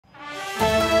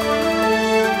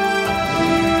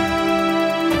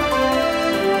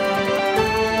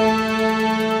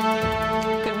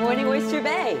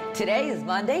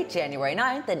Monday, January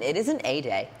 9th, and it is an A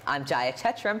Day. I'm Jaya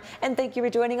Chetram, and thank you for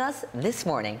joining us this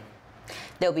morning.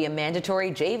 There'll be a mandatory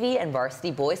JV and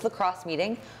varsity boys lacrosse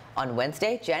meeting on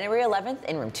Wednesday, January 11th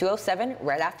in room 207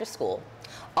 right after school.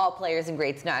 All players in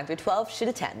grades 9 through 12 should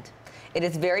attend. It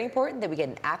is very important that we get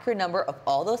an accurate number of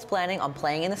all those planning on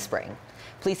playing in the spring.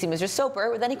 Please see Mr. Soper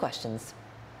with any questions.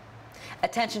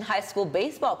 Attention high school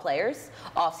baseball players.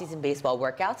 Off-season baseball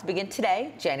workouts begin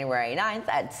today, January 9th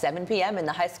at 7 p.m. in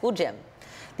the high school gym.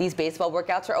 These baseball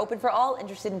workouts are open for all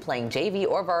interested in playing JV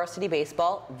or varsity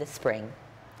baseball this spring.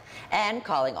 And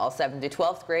calling all 7th to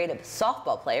 12th grade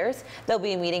softball players, there'll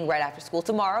be a meeting right after school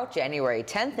tomorrow, January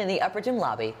 10th in the upper gym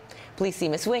lobby. Please see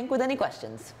Ms. Wink with any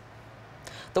questions.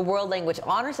 The World Language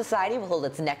Honor Society will hold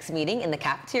its next meeting in the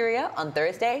cafeteria on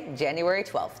Thursday, January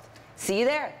 12th. See you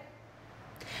there.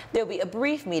 There will be a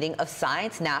brief meeting of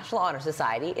Science National Honor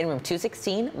Society in room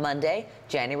 216 Monday,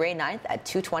 January 9th at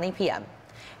 2:20 p.m.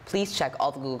 Please check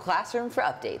all the Google Classroom for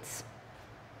updates.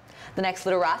 The next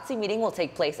Literazzi meeting will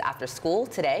take place after school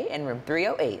today in room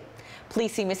 308.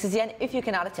 Please see Mrs. Yen if you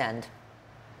cannot attend.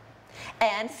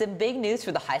 And some big news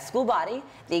for the high school body.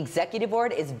 The executive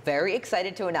board is very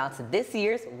excited to announce this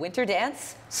year's winter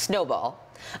dance, Snowball.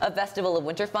 A festival of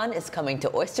winter fun is coming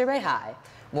to Oyster Bay High.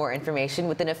 More information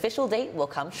with an official date will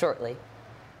come shortly.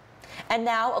 And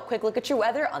now a quick look at your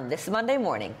weather on this Monday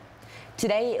morning.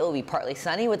 Today it will be partly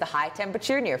sunny with a high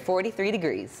temperature near 43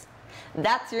 degrees.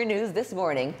 That's your news this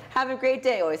morning. Have a great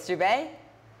day, Oyster Bay.